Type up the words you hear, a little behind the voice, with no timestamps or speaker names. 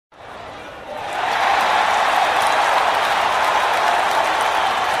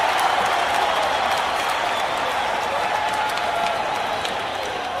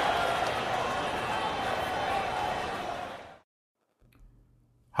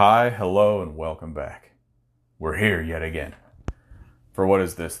Hi, hello, and welcome back. We're here yet again. For what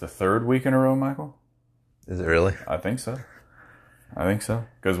is this, the third week in a row, Michael? Is it really? I think so.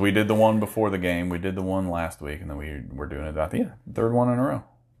 Because we did the one before the game, we did the one last week, and then we're doing it, third one in a row.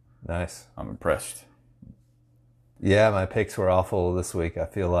 Nice. I'm impressed. Yeah, my picks were awful this week. I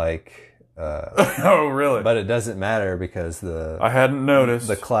feel like... Oh, really? But it doesn't matter because I hadn't noticed.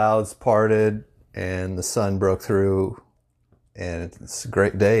 the clouds parted and the sun broke through, and it's a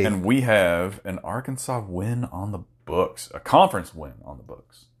great day. And we have an Arkansas win on the books, a conference win on the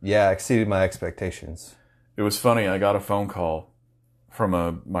books. Yeah, exceeded my expectations. It was funny. I got a phone call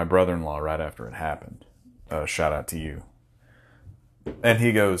from my brother-in-law right after it happened. Shout out to you. And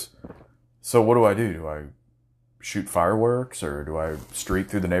he goes, "So what do I do? Do I shoot fireworks or do I streak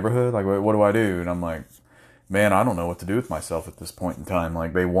through the neighborhood? Like, what do I do?" And I'm like, man, I don't know what to do with myself at this point in time.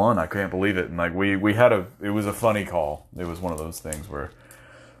 Like, they won. I can't believe it. And like, it was a funny call. It was one of those things where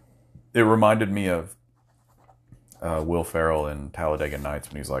it reminded me of Will Ferrell in Talladega Nights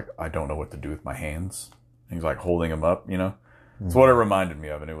when he's like, "I don't know what to do with my hands." And he's like holding them up, you know? It's what it reminded me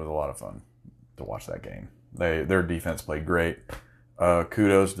of, and it was a lot of fun to watch that game. Their defense played great.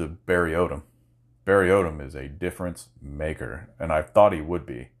 Kudos to Barry Odom. Barry Odom is a difference maker, and I thought he would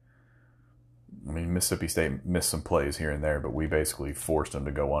be. I mean, Mississippi State missed some plays here and there, but we basically forced him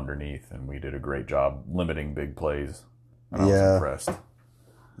to go underneath, and we did a great job limiting big plays. And I was impressed.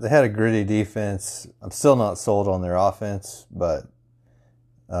 They had a gritty defense. I'm still not sold on their offense, but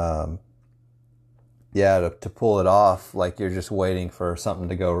to pull it off, like you're just waiting for something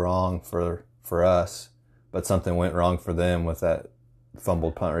to go wrong for us, but something went wrong for them with that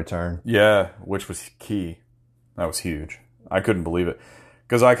fumbled punt return. Yeah, which was key. That was huge. I couldn't believe it.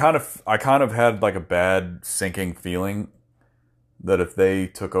 Because I kind of had like a bad sinking feeling that if they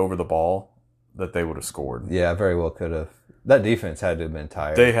took over the ball, that they would have scored. Yeah, very well could have. That defense had to have been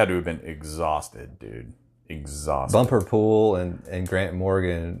tired. They had to have been exhausted, dude. Exhausted. Bumper Pool and Grant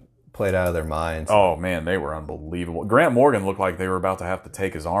Morgan played out of their minds. Oh, man, they were unbelievable. Grant Morgan looked like they were about to have to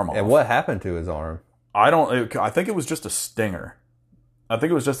take his arm off. And what happened to his arm? I think it was just a stinger.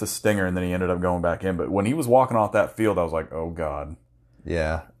 And then he ended up going back in. But when he was walking off that field, I was like, oh, God.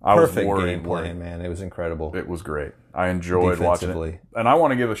 Yeah. Perfect game plan, man. It was incredible. It was great. I enjoyed watching it. And I want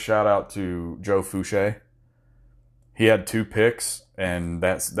to give a shout out to Joe Fouché. He had 2 picks, and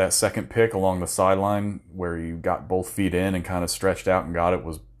that second pick along the sideline where he got both feet in and kind of stretched out and got it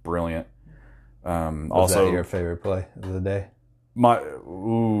was brilliant. Was that your favorite play of the day? Mine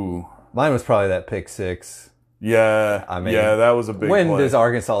was probably that pick 6. Yeah, that was a big when play. Does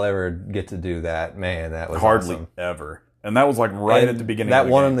Arkansas ever get to do that? Man, that was hardly awesome. ever. And that was like right at the beginning that of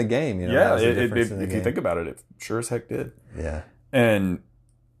the won game. Him the game. You know, yeah, if you think about it, it sure as heck did. Yeah. And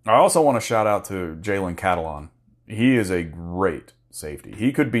I also want to shout out to Jalen Catalon. He is a great safety.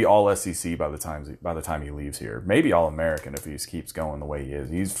 He could be all SEC by the time he leaves here. Maybe all American if he keeps going the way he is.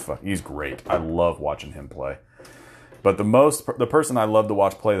 He's great. I love watching him play. But the person I love to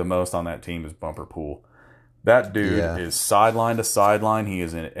watch play the most on that team is Bumper Pool. That dude is sideline to sideline. He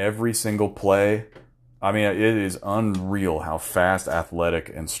is in every single play. I mean, it is unreal how fast, athletic,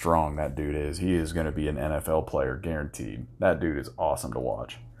 and strong that dude is. He is going to be an NFL player, guaranteed. That dude is awesome to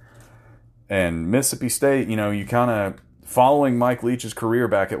watch. And Mississippi State, you kind of, following Mike Leach's career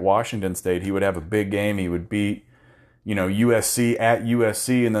back at Washington State, he would have a big game. He would beat, USC at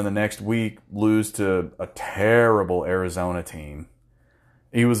USC, and then the next week lose to a terrible Arizona team.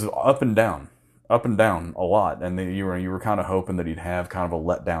 He was up and down a lot, and then you were kind of hoping that he'd have kind of a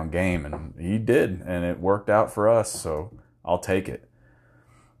letdown game, and he did, and it worked out for us, so I'll take it.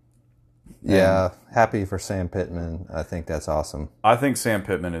 Yeah, happy for Sam Pittman. I think that's awesome. I think Sam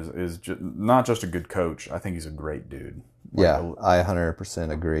Pittman is not just a good coach. I think he's a great dude. Yeah, I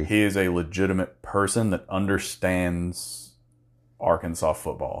 100% agree. He is a legitimate person that understands Arkansas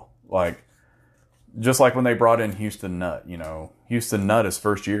football. Like, just like when they brought in Houston Nutt, Houston Nutt, his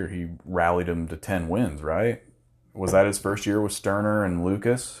first year, he rallied him to 10 wins, right? Was that his first year with Sterner and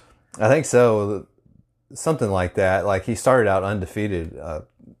Lucas? I think so. Something like that. Like, he started out undefeated,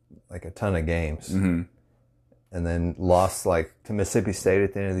 like a ton of games. Mm-hmm. And then lost, like, to Mississippi State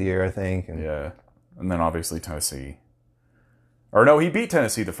at the end of the year, I think. Yeah. And then, obviously, Tennessee. Or, no, he beat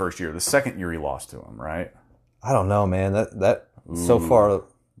Tennessee the first year. The second year, he lost to him, right? I don't know, man. That so far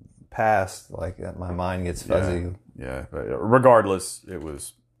past, like, my mind gets fuzzy. Yeah, but regardless, it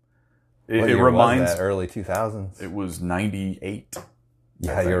was. It reminds was that? Early 2000s. It was 98.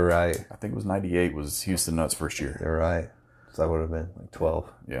 Yeah, you're right. I think it was 98 was Houston Nutt's first year. You're right. So that would have been like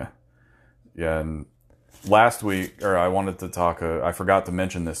 12. Yeah. Yeah, and last week, or I wanted to talk, I forgot to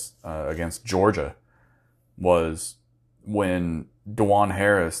mention this against Georgia, was when DeJuan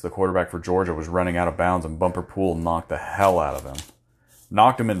Harris, the quarterback for Georgia, was running out of bounds and Bumper Pool knocked the hell out of him.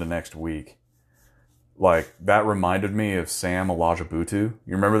 Knocked him into next week. Like, that reminded me of Sam Olajubutu.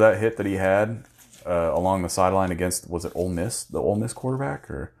 You remember that hit that he had along the sideline against, was it Ole Miss? The Ole Miss quarterback?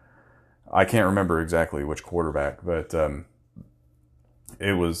 Or I can't remember exactly which quarterback, but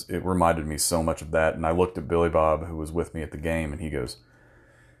it reminded me so much of that. And I looked at Billy Bob, who was with me at the game, and he goes,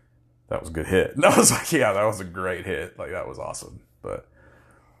 "That was a good hit." And I was like, "Yeah, that was a great hit. Like, that was awesome." But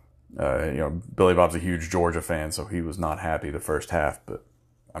Billy Bob's a huge Georgia fan, so he was not happy the first half. But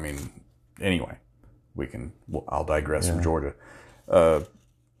I mean, anyway, I'll digress from Georgia.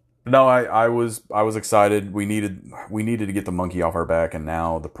 No, I was excited. We needed to get the monkey off our back, and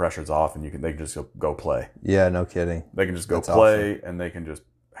now the pressure's off, and they can just go play. Yeah, no kidding. They can just go play, awesome. And they can just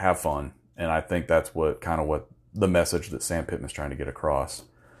have fun. And I think that's what the message that Sam Pittman's trying to get across.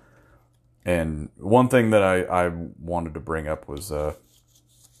 And one thing that I wanted to bring up was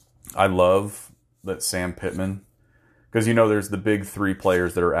I love that Sam Pittman, because there's the big three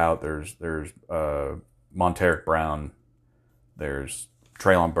players that are out. There's Monteric Brown, there's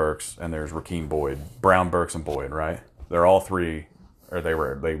Treylon Burks, and there's Rakeem Boyd. Brown, Burks, and Boyd, right? They're all three, or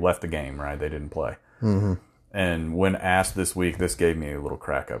they left the game, right? They didn't play. Mm-hmm. And when asked this week, this gave me a little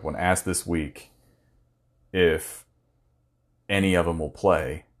crack up. When asked this week if any of them will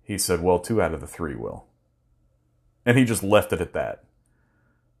play, he said, well, 2 out of the 3 will. And he just left it at that,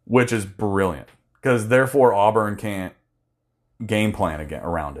 which is brilliant, because therefore Auburn can't game plan again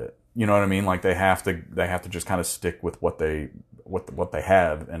around it. You know what I mean? Like, they have to just kind of stick with what they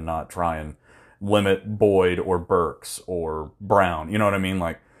have and not try and limit Boyd or Burks or Brown. You know what I mean?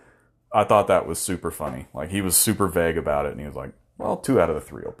 Like, I thought that was super funny. Like, he was super vague about it, and he was like, well, 2 out of the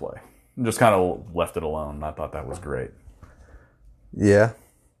 3 will play. And just kind of left it alone, and I thought that was great. Yeah.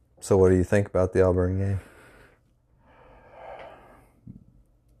 So what do you think about the Auburn game?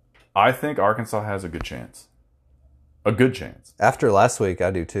 I think Arkansas has a good chance. A good chance. After last week,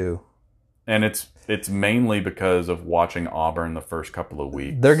 I do too. And it's mainly because of watching Auburn the first couple of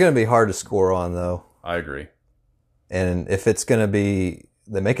weeks. They're going to be hard to score on, though. I agree. And if it's going to be,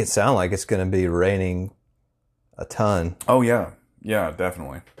 they make it sound like it's going to be raining a ton. Oh, yeah. Yeah,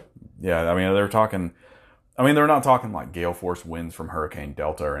 definitely. Yeah, I mean, they're not talking like gale force winds from Hurricane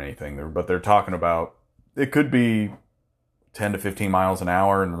Delta or anything, but they're talking about it could be 10 to 15 miles an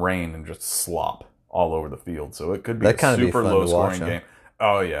hour and rain and just slop all over the field. So it could be a super low scoring game.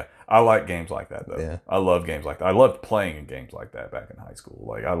 Oh, yeah. I like games like that, though. Yeah. I love games like that. I loved playing in games like that back in high school.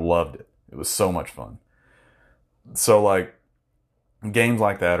 Like, I loved it. It was so much fun. So, like, games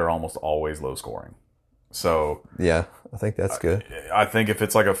like that are almost always low scoring. So yeah, I think that's good. I think if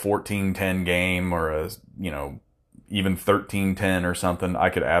it's like a 14-10 game or a, even 13-10 or something, I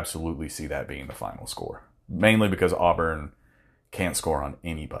could absolutely see that being the final score. Mainly because Auburn can't score on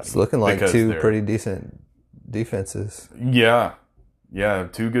anybody. It's looking like 2 pretty decent defenses. Yeah. Yeah,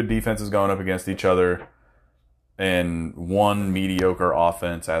 2 good defenses going up against each other, and 1 mediocre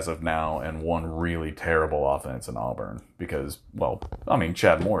offense as of now, and 1 really terrible offense in Auburn. Because, well, I mean,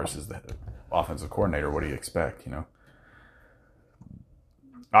 Chad Morris is the offensive coordinator. What do you expect,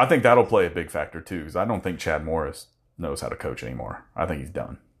 I think that'll play a big factor, too, because I don't think Chad Morris knows how to coach anymore. I think he's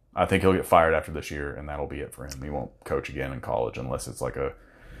done. I think he'll get fired after this year, and that'll be it for him. He won't coach again in college unless it's like a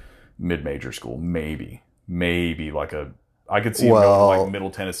mid-major school. Maybe like I could see him going to like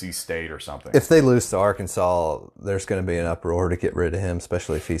Middle Tennessee State or something. If they lose to Arkansas, there's going to be an uproar to get rid of him,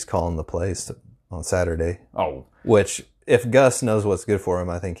 especially if he's calling the plays on Saturday. Oh. Which, if Gus knows what's good for him,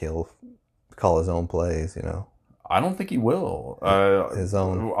 I think he'll call his own plays, I don't think he will. His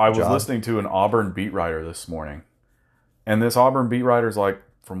own I was job. listening to an Auburn beat writer this morning, and this Auburn beat writer's like,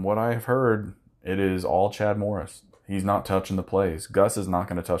 from what I have heard, it is all Chad Morris. He's not touching the plays. Gus is not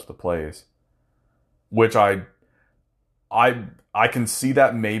going to touch the plays. Which I can see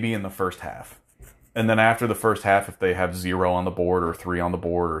that maybe in the first half. And then after the first half, if they have 0 on the board or 3 on the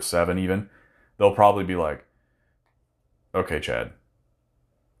board or 7 even, they'll probably be like, okay, Chad,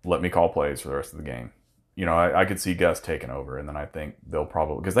 let me call plays for the rest of the game. I could see Gus taking over, and then I think they'll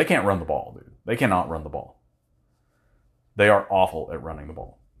probably, because they can't run the ball, dude. They cannot run the ball. They are awful at running the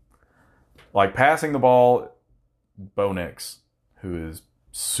ball. Like, passing the ball, Bo Nix, who is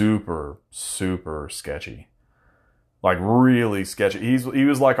super, super sketchy. Like, really sketchy. He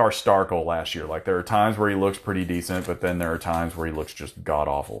was like our Starkle last year. Like, there are times where he looks pretty decent, but then there are times where he looks just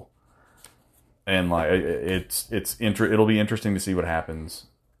god-awful. And, like, it'll be interesting to see what happens.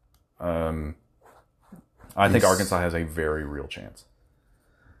 I think Arkansas has a very real chance.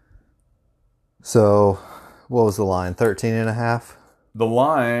 So, what was the line? 13.5? The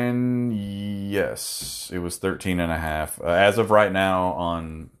line, yes, it was 13.5. As of right now,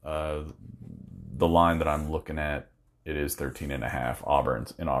 on the line that I'm looking at, it is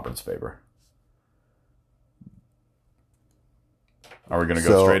 13.5. In Auburn's favor. Are we going to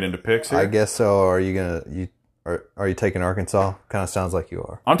go straight into picks here? I guess so. Are you taking Arkansas? Kind of sounds like you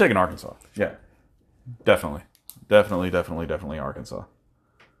are. I'm taking Arkansas. Yeah, definitely Arkansas.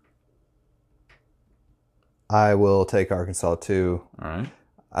 I will take Arkansas too. All right.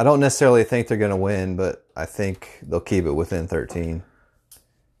 I don't necessarily think they're going to win, but I think they'll keep it within 13.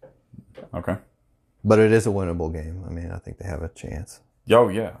 Okay. But it is a winnable game. I mean, I think they have a chance. Oh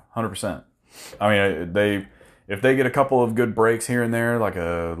yeah, 100%. I mean, if they get a couple of good breaks here and there, like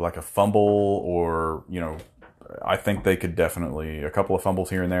a fumble, or I think they could definitely, a couple of fumbles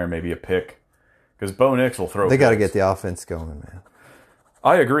here and there, maybe a pick, because Bo Nix will throw. They got to get the offense going, man.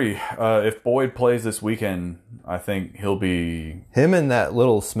 I agree. If Boyd plays this weekend, I think he'll be... Him and that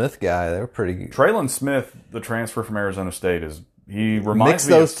little Smith guy, they're pretty good. Traylon Smith, the transfer from Arizona State, he reminds Mix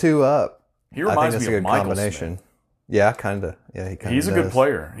me those two up. He reminds me a good of Michael combination. Smith. Yeah, kind of. Yeah, he's a good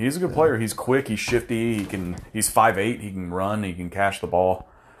player. He's a good player. He's quick. He's shifty. He's 5'8". He can run. He can catch the ball.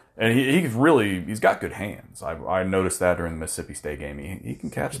 And he's got good hands. I noticed that during the Mississippi State game. He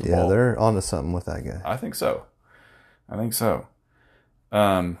can catch the ball. Yeah, they're onto something with that guy. I think so.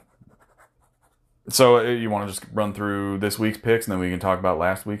 So you want to just run through this week's picks, and then we can talk about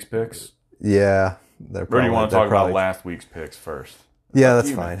last week's picks? Yeah. Or do you want to talk about last week's picks first? Yeah,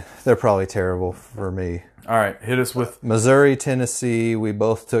 that's fine. They're probably terrible for me. All right, hit us with... Missouri, Tennessee. We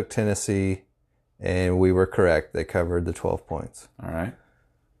both took Tennessee, and we were correct. They covered the 12 points. All right.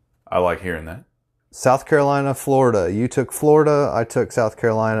 I like hearing that. South Carolina, Florida. You took Florida. I took South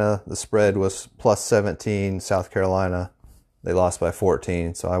Carolina. The spread was plus 17. South Carolina. They lost by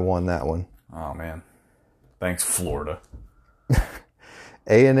 14, so I won that one. Oh, man. Thanks, Florida.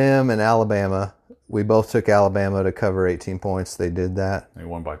 A&M and Alabama. We both took Alabama to cover 18 points. They did that. They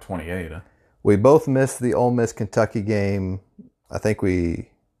won by 28, huh? We both missed the Ole Miss-Kentucky game. I think we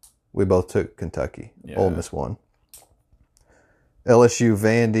both took Kentucky. Yeah. Ole Miss won. LSU,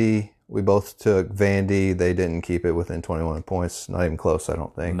 Vandy. We both took Vandy. They didn't keep it within 21 points. Not even close, I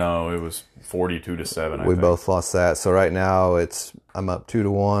don't think. No, it was 42-7, We both lost that. So right now I'm up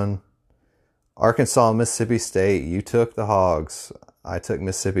 2-1. Arkansas, Mississippi State. You took the Hogs. I took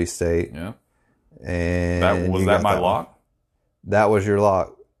Mississippi State. Yeah. And was that my lock? That was your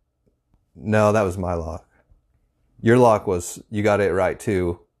lock. No, that was my lock. Your lock was, you got it right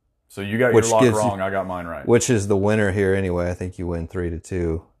too. So you got your lock wrong, I got mine right. Which is the winner here anyway. I think you win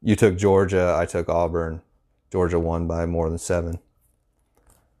 3-2. You took Georgia, I took Auburn. Georgia won by more than 7.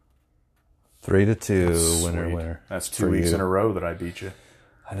 3-2, winner. That's 2 weeks in a row that I beat you.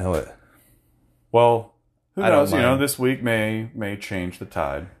 I know it. Well, who knows? This week may change the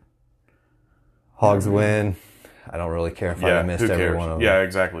tide. Hogs win. I don't really care if I missed every one of them. Yeah,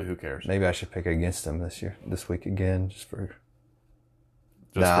 exactly. Who cares? Maybe I should pick against them this week again, just for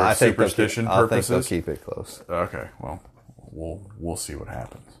superstition purposes. I think they'll keep it close. Okay, well, we'll see what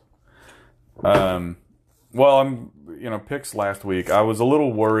happens. Well, picks last week. I was a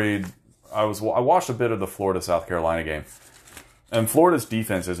little worried. I watched a bit of the Florida-South Carolina game, and Florida's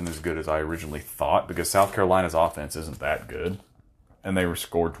defense isn't as good as I originally thought because South Carolina's offense isn't that good, and they were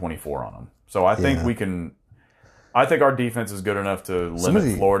scored 24 on them. So I think we can. I think our defense is good enough to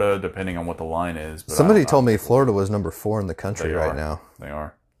limit Florida, depending on what the line is. But somebody told me Florida was number 4 in the country right now. They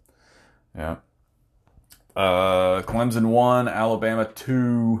are. Yeah. Clemson 1, Alabama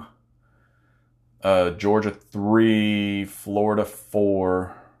 2, Georgia 3, Florida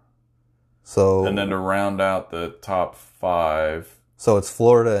 4. And then to round out the top 5. So it's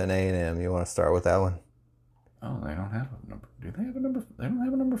Florida and A&M. You want to start with that one? Oh, they don't have a number. Do they have a number? They don't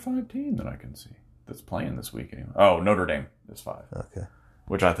have a number 5 team that I can see that's playing this week anyway. Oh, Notre Dame is 5. Okay.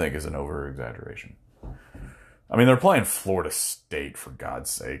 Which I think is an over-exaggeration. I mean, they're playing Florida State, for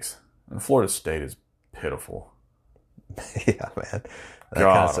God's sakes. And Florida State is pitiful. Yeah, man. That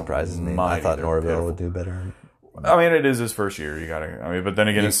kind of surprises me. I thought Norvell would do better. I mean, it is his first year. But then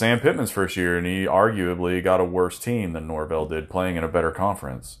again, it's Sam Pittman's first year, and he arguably got a worse team than Norvell did, playing in a better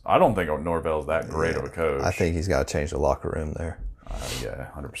conference. I don't think Norvell's that great of a coach. I think he's got to change the locker room there. Yeah,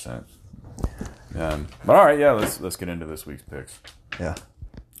 100%. But all right, let's get into this week's picks. Yeah.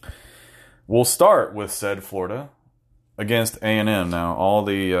 We'll start with said Florida against A&M. Now, all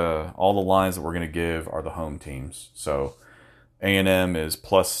the lines that we're going to give are the home teams. So A&M is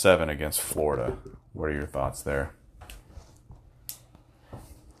 +7 against Florida. What are your thoughts there?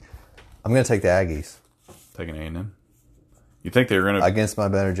 I'm going to take the Aggies. Taking A&M? You think they're going to... Against my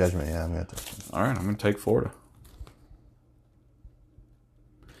better judgment, yeah, I'm going to take them. All right, I'm going to take Florida.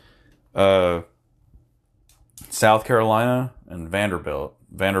 Uh, South Carolina and Vanderbilt.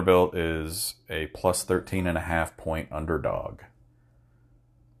 Vanderbilt is a plus 13.5 point underdog.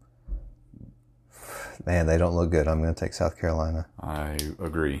 Man, they don't look good. I'm going to take South Carolina. I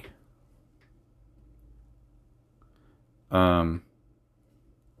agree.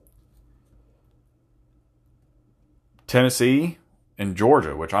 Tennessee and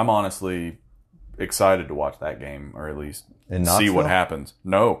Georgia, which I'm honestly excited to watch that game, or at least see what happens.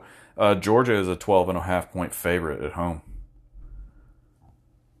 No, Georgia is a 12.5 point favorite at home.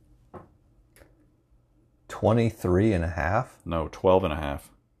 23.5? No, 12.5.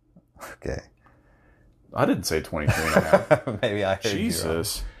 Okay. I didn't say 23.5. Maybe I heard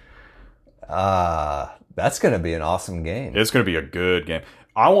Jesus. you wrong. That's going to be an awesome game. It's going to be a good game.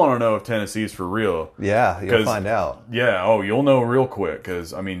 I want to know if Tennessee's for real. Yeah, you'll find out. Yeah, you'll know real quick.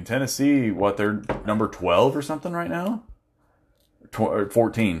 Because, I mean, Tennessee, they're number 12 or something right now? 14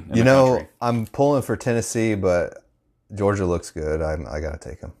 in the country. I'm pulling for Tennessee, but Georgia looks good. I got to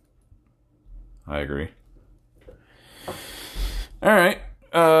take them. I agree. All right.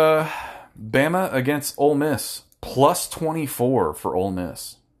 Bama against Ole Miss. Plus 24 for Ole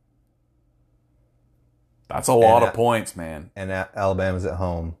Miss. That's a lot of points, man. And Alabama's at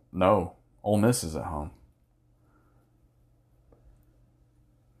home. No, Ole Miss is at home.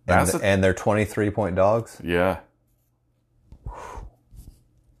 And they're 23-point dogs? Yeah.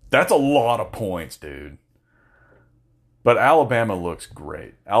 That's a lot of points, dude. But Alabama looks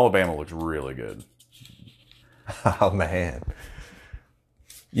great. Alabama looks really good. Oh, man.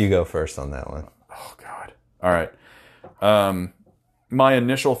 You go first on that one. Oh, God. All right. My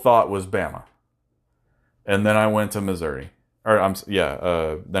initial thought was Bama. And then I went to Missouri. Then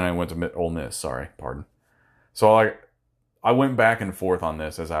I went to Ole Miss. Sorry, pardon. So I went back and forth on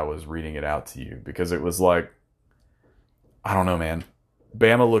this as I was reading it out to you because it was like, I don't know, man.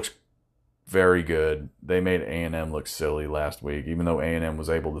 Bama looks very good. They made A&M look silly last week, even though A&M was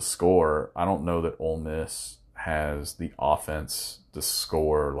able to score. I don't know that Ole Miss has the offense to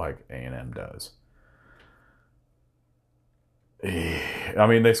score like A&M does. I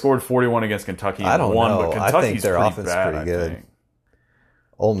mean, they scored 41 against Kentucky and won, but Kentucky's I think their offense is bad, pretty good.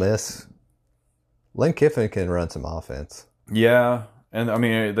 Ole Miss, Lane Kiffin can run some offense. Yeah, and I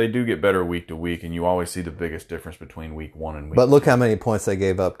mean, they do get better week to week, and you always see the biggest difference between week 1 and week 2. But look how many points they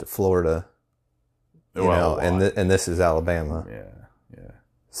gave up to Florida. And this is Alabama. Yeah.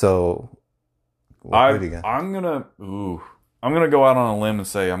 So, I'm gonna go out on a limb and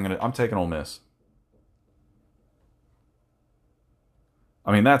say I'm taking Ole Miss.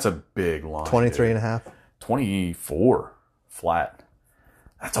 I mean, that's a big line. 23.5? 24 flat.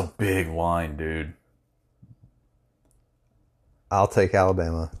 That's a big line, dude. I'll take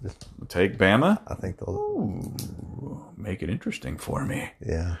Alabama. Take Bama? I think they'll... Ooh, make it interesting for me.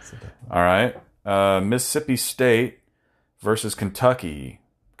 Yeah. All right. Mississippi State versus Kentucky.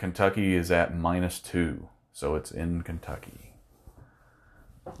 Kentucky is at -2, so it's in Kentucky.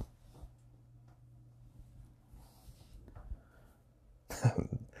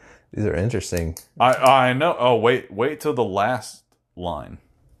 These are interesting. I know. Oh, wait till the last line.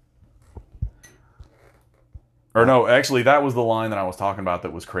 Or no, actually, that was the line that I was talking about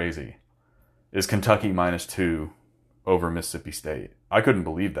that was crazy. Is Kentucky -2 over Mississippi State. I couldn't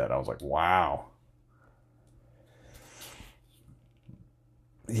believe that. I was like, wow.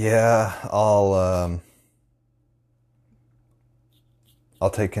 Yeah, I'll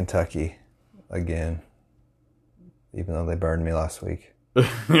take Kentucky again, even though they burned me last week.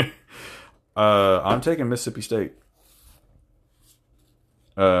 I'm taking Mississippi State.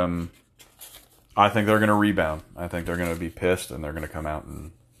 I think they're going to rebound. I think they're going to be pissed, and they're going to come out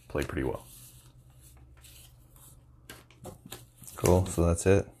and play pretty well. Cool. So that's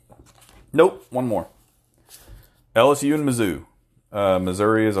it? Nope. One more. LSU and Mizzou.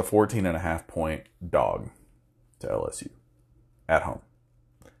 Missouri is a 14.5 point dog to LSU at home.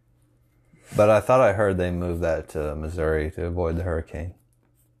 But I thought I heard they moved that to Missouri to avoid the hurricane.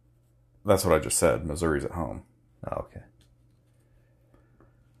 That's what I just said. Missouri's at home. Oh, okay.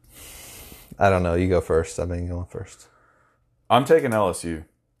 I don't know. You go first. I've been going first. I'm taking LSU.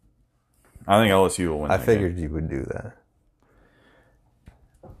 I think LSU will win. I figured you would do that.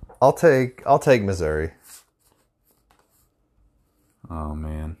 I'll take Missouri. Oh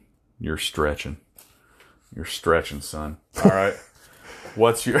man, you're stretching. You're stretching, son. All right.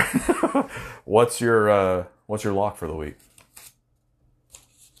 What's your lock for the week?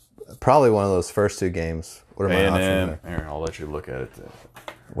 Probably one of those first two games. What are my options there? Here, I'll let you look at it then.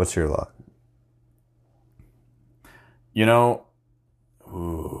 What's your lock? You know,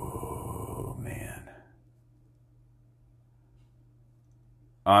 ooh, man.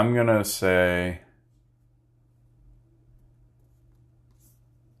 I'm going to say...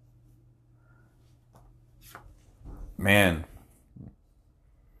 Man,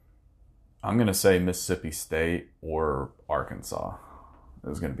 I'm going to say Mississippi State or Arkansas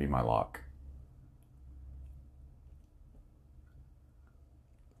is going to be my lock.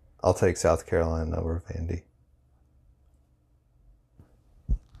 I'll take South Carolina over Vandy.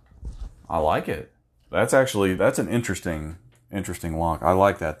 I like it. That's an interesting lock. I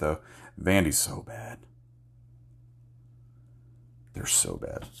like that, though. Vandy's so bad. They're so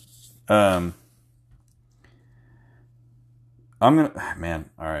bad. All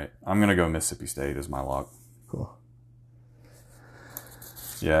right. I'm going to go Mississippi State as my lock. Cool.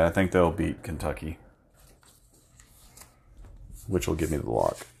 Yeah, I think they'll beat Kentucky, which will give me the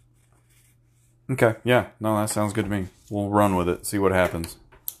lock. Okay, yeah. No, that sounds good to me. We'll run with it, see what happens.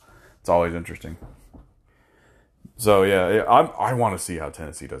 It's always interesting. So, yeah, I want to see how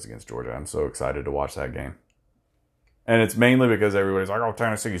Tennessee does against Georgia. I'm so excited to watch that game. And it's mainly because everybody's like, oh,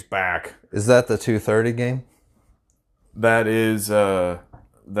 Tennessee's back. Is that the 2:30 game? That is CBS?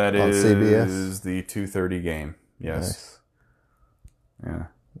 The 2:30 game. Yes. Nice. Yeah.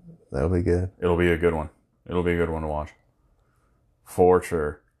 That'll be good. It'll be a good one. It'll be a good one to watch. For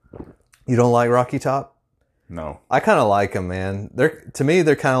sure. You don't like Rocky Top? No. I kind of like them, man. To me,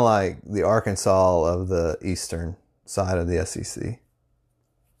 they're kind of like the Arkansas of the eastern side of the SEC.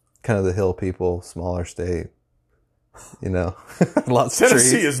 Kind of the hill people, smaller state. You know, lots of trees.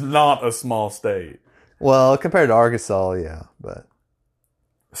 Tennessee is not a small state. Well, compared to Arkansas, yeah, but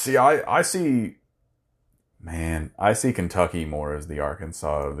see, I see Kentucky more as the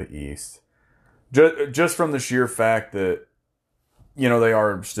Arkansas of the East, just from the sheer fact that they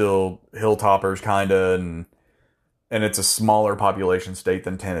are still hilltoppers, kinda, and it's a smaller population state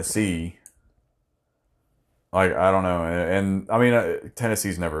than Tennessee. Like, I don't know, and I mean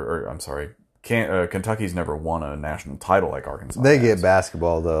Kentucky's never won a national title like Arkansas. They get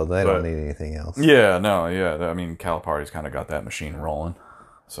basketball, though. They don't need anything else. Yeah, no, yeah. I mean, Calipari's kind of got that machine rolling.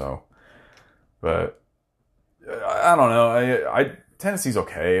 So, but I don't know. Tennessee's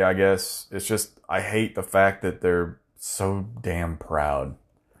okay, I guess. It's just I hate the fact that they're so damn proud,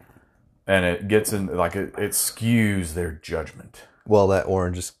 and it gets in like it skews their judgment. Well, that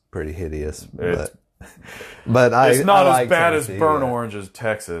orange is pretty hideous, but it's not as bad Tennessee, as burnt orange as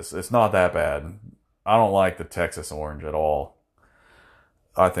Texas. It's not that bad. I don't like the Texas orange at all.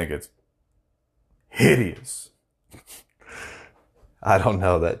 I think it's hideous. I don't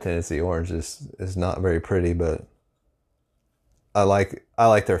know, that Tennessee orange is not very pretty, but I like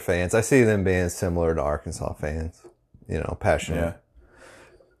their fans. I see them being similar to Arkansas fans. Passionate. Yeah.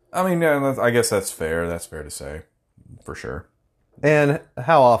 I mean, yeah, I guess that's fair. That's fair to say, for sure. And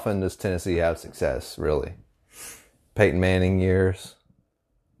how often does Tennessee have success, really? Peyton Manning years.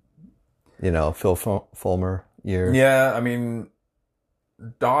 Phil Fulmer years. Yeah, I mean,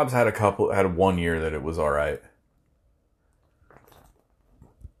 Dobbs had one year that it was all right.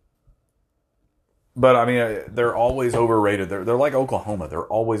 But, I mean, they're always overrated. They're like Oklahoma. They're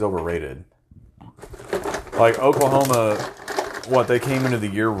always overrated. Like, Oklahoma, they came into the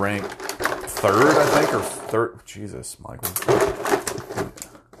year ranked third, I think, or third. Jesus, Michael.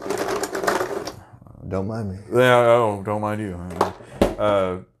 Don't mind me. Yeah, don't mind you.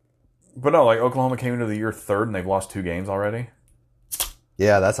 But no, like Oklahoma came into the year third and they've lost 2 games already.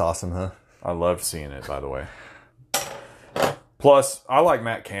 Yeah, that's awesome, huh? I loved seeing it, by the way. Plus, I like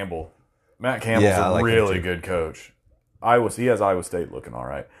Matt Campbell. Matt Campbell's a really good coach. He has Iowa State looking all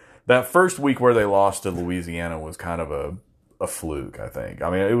right. That first week where they lost to Louisiana was kind of a fluke, I think. I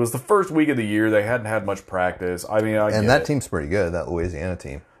mean, it was the first week of the year. They hadn't had much practice. I mean, and that team's pretty good, that Louisiana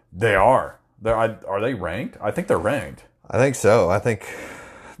team. They are. Are they ranked? I think they're ranked. I think so. I think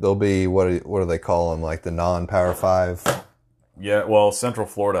they'll be, what do they call them, like the non-Power 5? Yeah, well, Central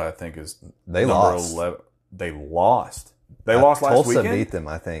Florida, I think, is they number lost. 11. They lost. They lost last weekend? Tulsa beat them,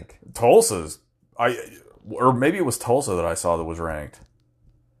 I think. Or maybe it was Tulsa that I saw that was ranked.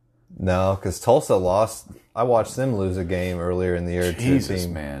 No, because Tulsa lost. I watched them lose a game earlier in the year. Jesus,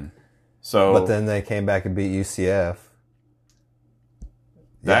 man. So, but then they came back and beat UCF.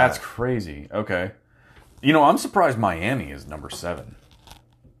 That's crazy. Okay. I'm surprised Miami is number 7.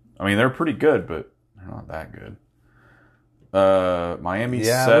 I mean, they're pretty good, but they're not that good. Miami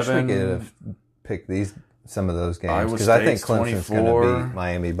 7. I wish we could have picked some of those games, because I think Clemson's going to beat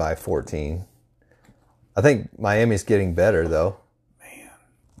Miami by 14. I think Miami's getting better, though. Man,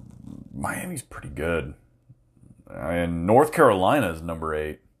 Miami's pretty good. And North Carolina is number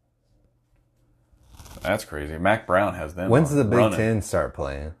 8. That's crazy. Mac Brown has them. When's the Big Ten start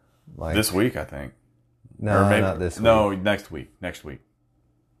playing? This week, I think. No, not this week. No, next week.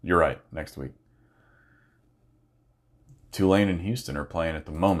 You're right. Next week. Tulane and Houston are playing at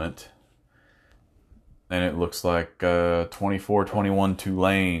the moment. And it looks like 24-21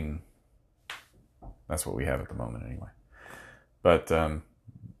 Tulane. That's what we have at the moment anyway. But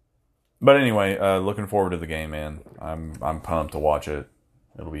anyway, looking forward to the game, man. I'm pumped to watch it.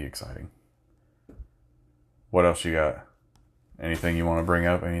 It'll be exciting. What else you got? Anything you want to bring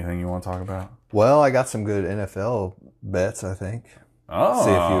up? Anything you want to talk about? Well, I got some good NFL bets, I think. Oh.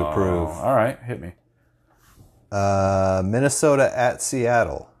 See if you approve. All right, hit me. Minnesota at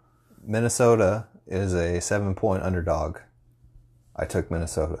Seattle. Minnesota is a 7-point underdog. I took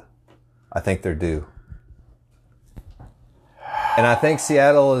Minnesota. I think they're due. And I think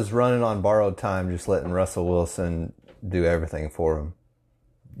Seattle is running on borrowed time, just letting Russell Wilson do everything for them.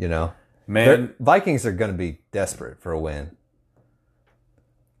 You know? Man, Vikings are going to be desperate for a win.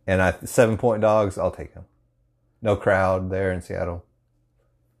 And 7-point dogs, I'll take them. No crowd there in Seattle.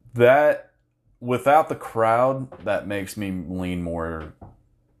 that without the crowd, that makes me lean more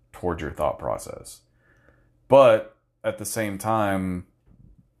towards your thought process. But at the same time,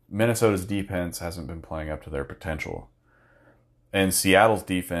 Minnesota's defense hasn't been playing up to their potential. And Seattle's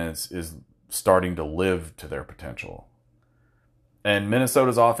defense is starting to live to their potential. And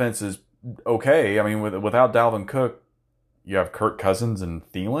Minnesota's offense is okay. I mean, without Dalvin Cook, you have Kirk Cousins and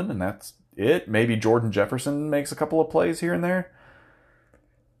Thielen, and that's it. Maybe Jordan Jefferson makes a couple of plays here and there.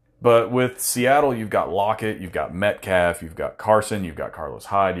 But with Seattle, you've got Lockett, you've got Metcalf, you've got Carson, you've got Carlos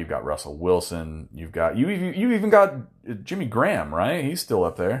Hyde, you've got Russell Wilson, you even got Jimmy Graham, right? He's still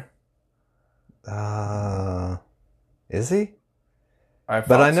up there. Is he?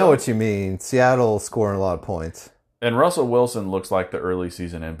 But I know what you mean. Seattle scoring a lot of points. And Russell Wilson looks like the early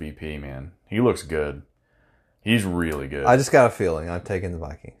season MVP, man. He looks good. He's really good. I just got a feeling. I'm taking the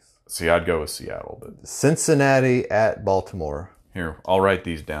Vikings. See, I'd go with Seattle. But Cincinnati at Baltimore. Here, I'll write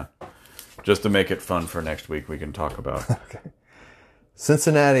these down. Just to make it fun for next week, we can talk about. Okay.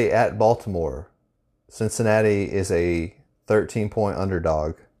 Cincinnati at Baltimore. Cincinnati is a 13-point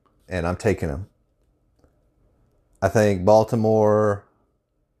underdog, and I'm taking them. I think Baltimore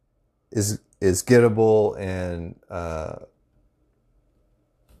is gettable, and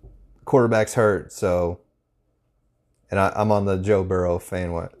quarterback's hurt, so... And I'm on the Joe Burrow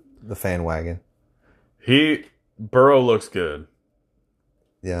fan wagon. Burrow looks good.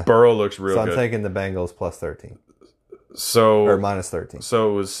 Yeah. Burrow looks real good. So I'm taking the Bengals plus 13. Or minus 13.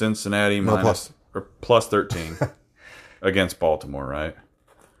 So it was Cincinnati plus 13 against Baltimore, right?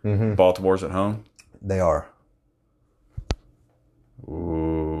 Mm-hmm. Baltimore's at home? They are.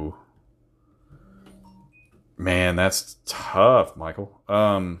 Ooh. Man, that's tough, Michael.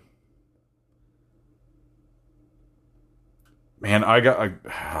 Man, I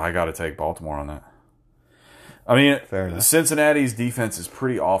got to take Baltimore on that. I mean, Cincinnati's defense is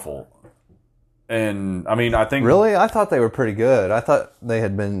pretty awful. And, I mean, I think... Really? I thought they were pretty good. I thought they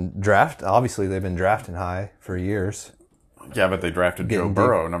had been drafted... Obviously, they've been drafting high for years. Yeah, but they drafted Joe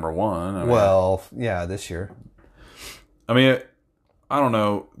Burrow, number one. Yeah, this year. I mean, I don't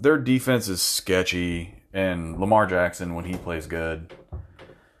know. Their defense is sketchy. And Lamar Jackson, when he plays good,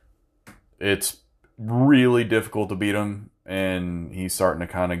 it's really difficult to beat him. And he's starting to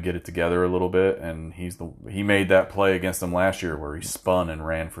kind of get it together a little bit. And he made that play against them last year where he spun and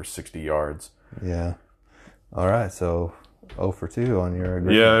ran for 60 yards. Yeah. All right. So 0 for 2 on your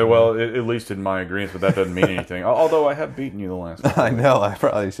agreement. Yeah, well, at least in my agreement, but that doesn't mean anything. Although I have beaten you the last time. I know. I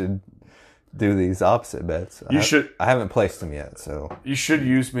probably should do these opposite bets. I haven't placed them yet, so you should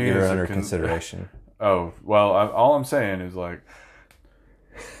use me you're as under consideration. Oh, well, all I'm saying is like,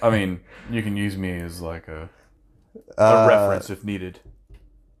 I mean, you can use me as like a reference if needed.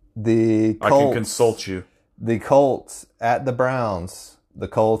 I can consult you. The Colts at the Browns. The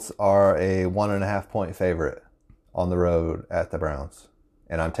Colts are a 1.5 point favorite on the road at the Browns.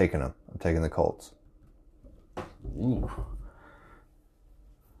 And I'm taking them. I'm taking the Colts. Ooh.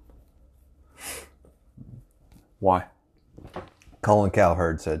 Why? Colin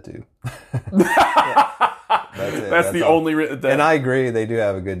Cowherd said to. That's the only... And I agree, they do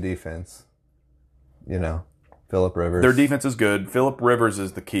have a good defense. You know, Phillip Rivers. Their defense is good. Phillip Rivers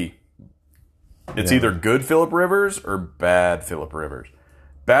is the key. It's either good Phillip Rivers or bad Phillip Rivers.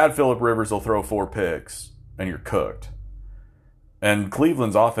 Bad Phillip Rivers will throw 4 picks and you're cooked. And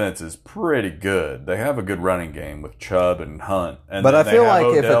Cleveland's offense is pretty good. They have a good running game with Chubb and Hunt. And but I feel like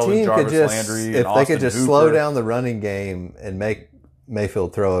if a team could just slow down the running game and make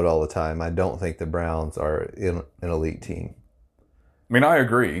Mayfield throw it all the time, I don't think the Browns are an elite team. I mean, I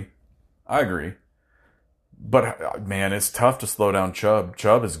agree. But, man, it's tough to slow down Chubb.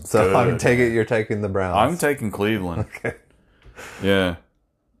 Chubb is good. So you're taking the Browns. I'm taking Cleveland. Okay. Yeah.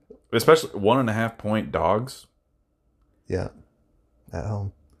 Especially 1.5-point dogs. Yeah, at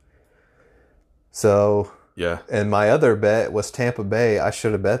home. So, Yeah. And my other bet was Tampa Bay. I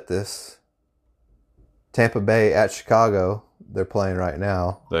should have bet this. Tampa Bay at Chicago. They're playing right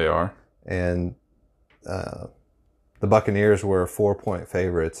now. They are. And the Buccaneers were 4-point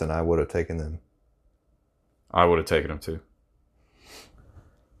favorites, and I would have taken them. I would have taken them too.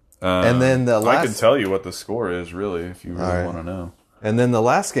 And then I can tell you what the score is, really, if you really want to know. And then the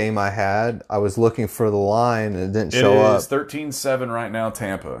last game I had, I was looking for the line, and it didn't show up. It is 13-7 right now,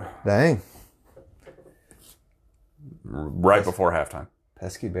 Tampa. Dang. Right before halftime.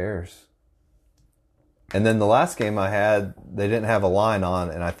 Pesky Bears. And then the last game I had, they didn't have a line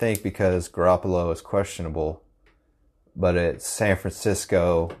on, and I think because Garoppolo is questionable, but it's San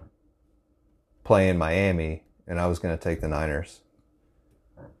Francisco playing Miami, and I was going to take the Niners.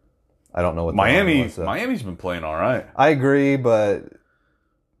 I don't know what the line was, Miami's been playing all right. I agree, but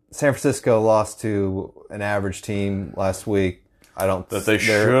San Francisco lost to an average team last week. I don't that they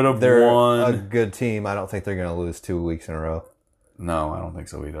should have won. A good team. I don't think they're going to lose 2 weeks in a row. No, I don't think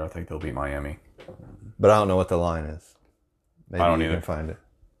so either. I think they'll beat Miami. But I don't know what the line is. Maybe I don't you either. can find it.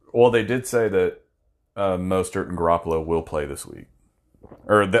 Well, they did say that Mostert and Garoppolo will play this week.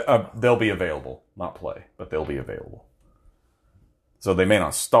 Or they'll be available. Not play, but they'll be available. So they may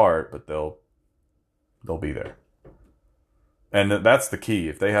not start, but they'll be there. And that's the key.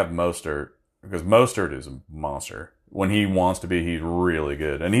 If they have Mostert, because Mostert is a monster. When he wants to be, he's really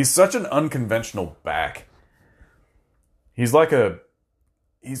good. And he's such an unconventional back. He's like a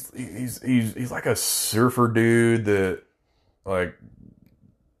he's like a surfer dude that like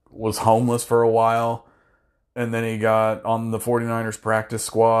was homeless for a while, and then he got on the 49ers practice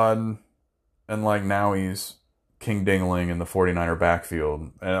squad, and like now he's king dingling in the 49er backfield.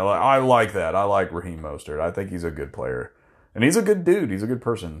 And I like that. I like Raheem Mostert. I think he's a good player. And he's a good dude. He's a good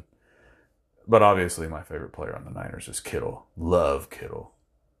person. But obviously my favorite player on the Niners is Kittle. Love Kittle.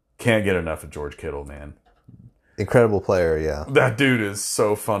 Can't get enough of George Kittle, man. Incredible player, yeah. That dude is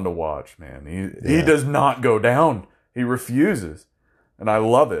so fun to watch, man. He does not go down. He refuses. And I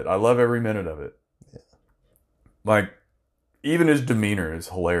love it. I love every minute of it. Yeah. Like, even his demeanor is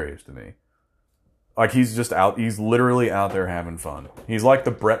hilarious to me. Like, he's literally out there having fun. He's like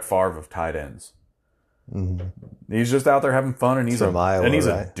the Brett Favre of tight ends. Mm-hmm. He's just out there having fun, and he's from Iowa, right?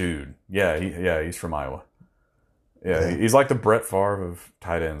 a dude. Yeah, he's from Iowa. Yeah, he's like the Brett Favre of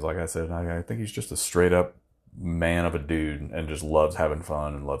tight ends. Like I said, I think he's just a straight up man of a dude, and just loves having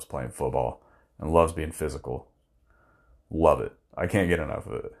fun, and loves playing football, and loves being physical. Love it. I can't get enough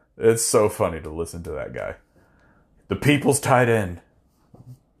of it. It's so funny to listen to that guy. The people's tight end.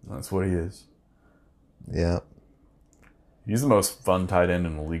 That's what he is. Yeah. He's the most fun tight end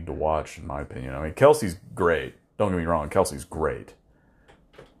in the league to watch, in my opinion. I mean, Kelsey's great. Don't get me wrong, Kelsey's great.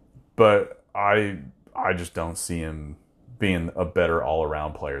 But I just don't see him being a better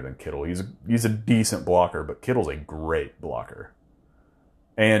all-around player than Kittle. He's a decent blocker, but Kittle's a great blocker.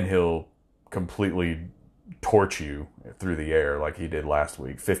 And he'll completely torch you through the air like he did last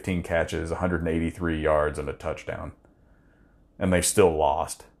week. 15 catches, 183 yards, and a touchdown. And they still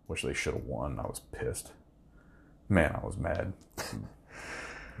lost, which they should have won. I was pissed. Man, I was mad.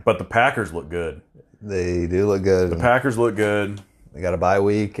 But the Packers look good. They do look good. The Packers look good. They got a bye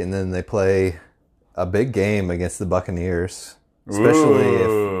week, and then they play a big game against the Buccaneers. Especially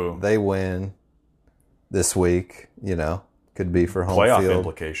if they win this week, could be for home playoff field.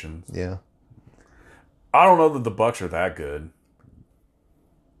 Implications. Yeah. I don't know that the Bucs are that good.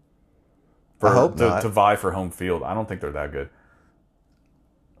 I hope not. To vie for home field. I don't think they're that good.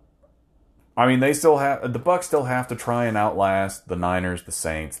 I mean, the Bucs still have to try and outlast the Niners, the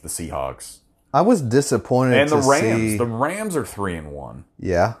Saints, the Seahawks. I was disappointed and the to Rams. see... The Rams are 3-1.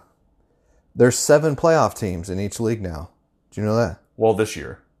 Yeah. There's 7 playoff teams in each league now. Do you know that? Well, this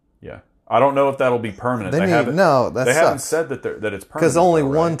year. Yeah. I don't know if that'll be permanent. They haven't said that it's permanent. Because only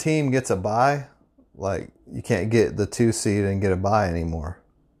one team gets a bye. Like, you can't get the 2 seed and get a bye anymore.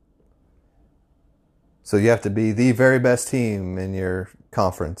 So you have to be the very best team in your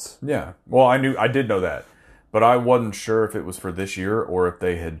conference. Yeah. Well, I did know that. But I wasn't sure if it was for this year or if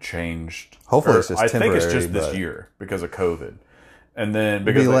they had changed. Hopefully it's just temporary. I think it's just this year because of COVID. And then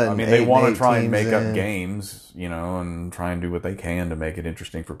because they want to try and make up games, and try and do what they can to make it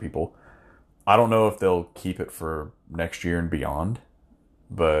interesting for people. I don't know if they'll keep it for next year and beyond.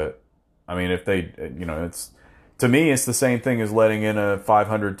 But I mean, if they, to me, it's the same thing as letting in a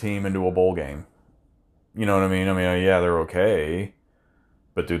 500 team into a bowl game. You know what I mean? I mean, yeah, they're okay.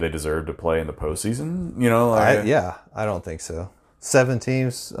 But do they deserve to play in the postseason? I don't think so. 7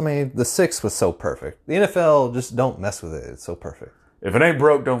 teams. I mean, the 6 was so perfect. The NFL just don't mess with it. It's so perfect. If it ain't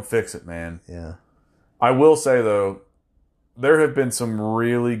broke, don't fix it, man. Yeah. I will say, though, there have been some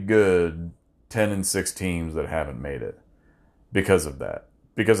really good 10-6 teams that haven't made it because of that.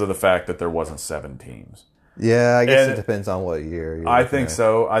 Because of the fact that there wasn't 7 teams. Yeah, I guess it depends on what year. I think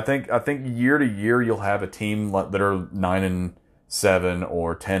so. I think year to year you'll have a team that are 9-7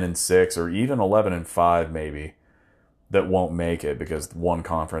 or 10-6 or even 11-5 maybe that won't make it because one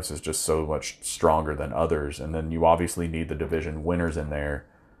conference is just so much stronger than others, and then you obviously need the division winners in there.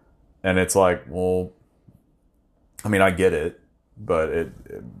 And it's like, well, I mean, I get it, but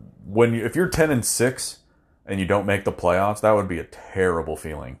if you're 10-6 and you don't make the playoffs, that would be a terrible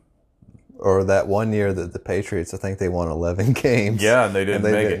feeling. Or that one year that the Patriots, I think they won 11 games. Yeah, and they didn't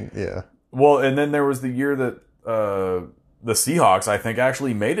make it. Yeah. Well, and then there was the year that the Seahawks, I think,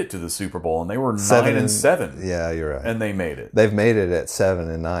 actually made it to the Super Bowl, and they were 9-7. Yeah, you're right. And they made it. They've made it at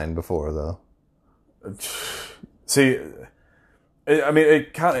 7-9 before, though. See, I mean,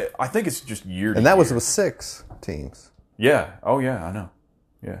 it kind of. I think it's just year to and that year. was with 6 teams. Yeah. Oh, yeah. I know.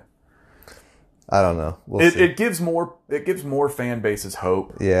 Yeah. I don't know. We'll see. It gives more fan bases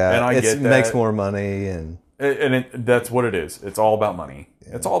hope. Yeah, and I get that. It makes more money, and that's what it is. It's all about money.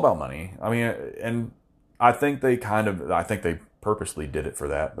 Yeah. It's all about money. I mean, and I think they purposely did it for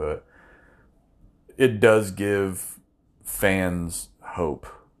that, but it does give fans hope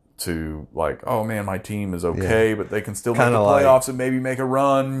to like, oh man, my team is okay, but they can still make the playoffs and maybe make a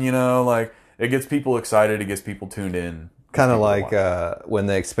run. You know, like it gets people excited. It gets people tuned in. Kind of like when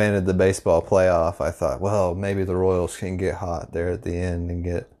they expanded the baseball playoff, I thought, well, maybe the Royals can get hot there at the end and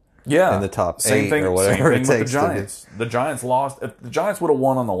get in the top 8 or whatever it takes. The Giants. The Giants lost. If the Giants would have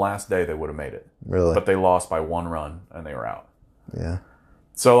won on the last day, they would have made it. Really? But they lost by 1 run and they were out. Yeah.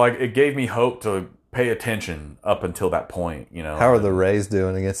 So like it gave me hope to pay attention up until that point. You know. How are the Rays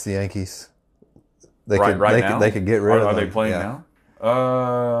doing against the Yankees? They now? They could get rid of them. Are they playing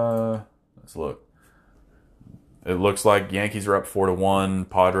now? Let's look. It looks like Yankees are up 4-1.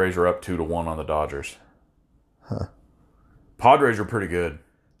 Padres are up 2-1 on the Dodgers. Huh. Padres are pretty good.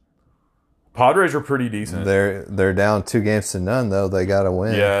 Padres are pretty decent. They're down 2-0 though. They got to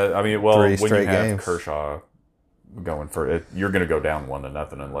win. Yeah, I mean, well, 3 when straight you have games. Kershaw going for it, you're going to go down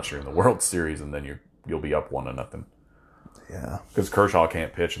 1-0 unless you're in the World Series, and then you'll be up 1-0. Yeah, because Kershaw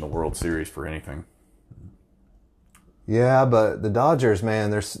can't pitch in the World Series for anything. Yeah, but the Dodgers, man,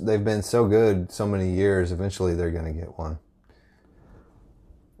 they've been so good so many years. Eventually, they're going to get one.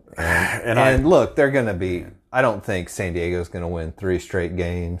 And look, they're going to be. I don't think San Diego's going to win 3 straight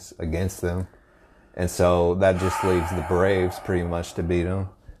games against them, and so that just leaves the Braves pretty much to beat them.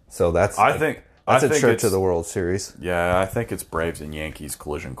 So that's a trip to the World Series. Yeah, I think it's Braves and Yankees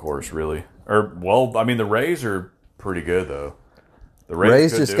collision course, really. Or well, I mean, the Rays are pretty good though. The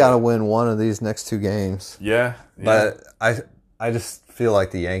Rays just got to win one of these next 2 games. Yeah. But I just feel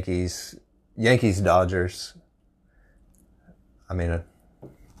like the Yankees Dodgers. I mean,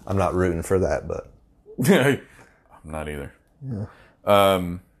 I'm not rooting for that, but I'm not either. Yeah.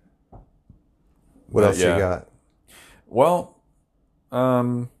 What else you got? Well, I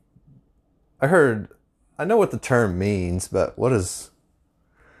know what the term means, but what is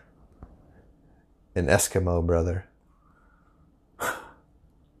an Eskimo brother?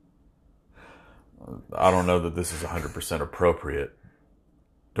 I don't know that this is 100% appropriate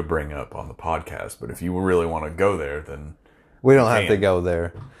to bring up on the podcast, but if you really want to go there, then we don't have to go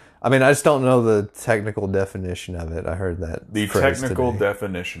there. I mean, I just don't know the technical definition of it. I heard that the technical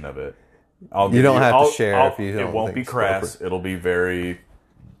definition of it. You don't have to share if you don't. It won't be crass. It'll be a very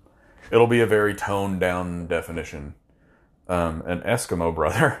toned down definition. An Eskimo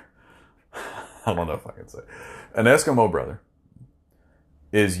brother. I don't know if I can say an Eskimo brother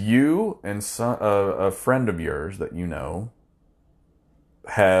is you and a friend of yours that you know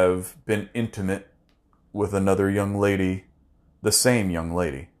have been intimate with another young lady, the same young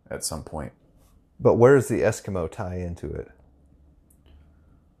lady at some point. But where does the Eskimo tie into it?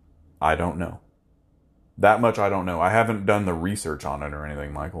 I don't know. That much I don't know. I haven't done the research on it or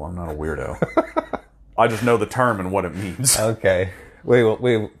anything, Michael. I'm not a weirdo. I just know the term and what it means. Okay.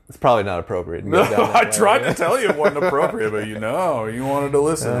 It's probably not appropriate. I tried to tell you it wasn't appropriate, but you wanted to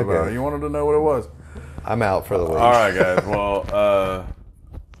listen about it. You wanted to know what it was. I'm out for the week. All right, guys. Well,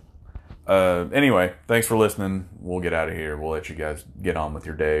 anyway, thanks for listening. We'll get out of here. We'll let you guys get on with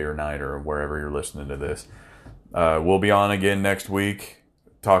your day or night or wherever you're listening to this. We'll be on again next week.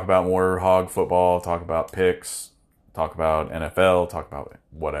 Talk about more hog football. Talk about picks. Talk about NFL. Talk about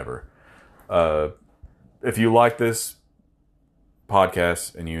whatever. If you like this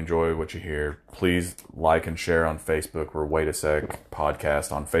podcasts and you enjoy what you hear, please like and share on Facebook. We're Wait a Sec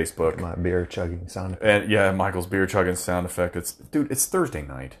Podcast on Facebook. My beer chugging sound effect. And yeah, Michael's beer chugging sound effect. It's Thursday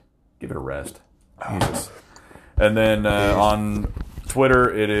night. Give it a rest. Jesus. And then on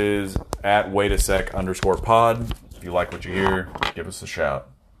Twitter, it is at waitasec_pod. If you like what you hear, give us a shout.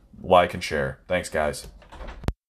 Like and share. Thanks, guys.